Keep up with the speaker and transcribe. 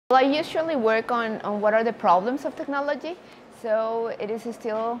Well, I usually work on what are the problems of technology. So it is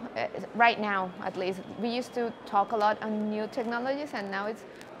still, right now at least, we used to talk a lot on new technologies, and now it's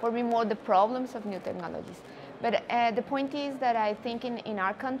for me more the problems of new technologies. But the point is that I think in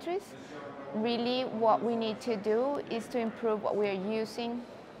our countries, really what we need to do is to improve what we are using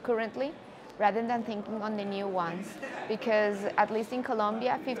currently rather than thinking on the new ones. Because at least in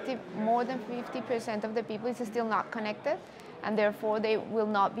Colombia, more than 50% of the people is still not connected, and therefore they will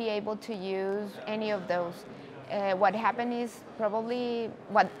not be able to use any of those. What happened is probably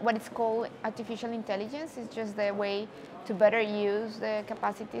what is called artificial intelligence is just the way to better use the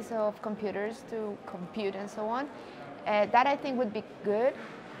capacities of computers to compute and so on. That I think would be good,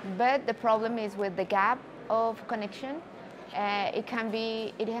 but the problem is with the gap of connection. It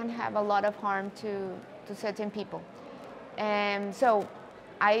can have a lot of harm to certain people. So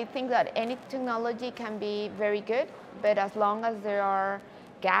I think that any technology can be very good, but as long as there are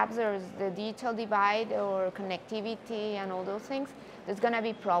gaps or the digital divide or connectivity and all those things, there's going to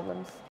be problems.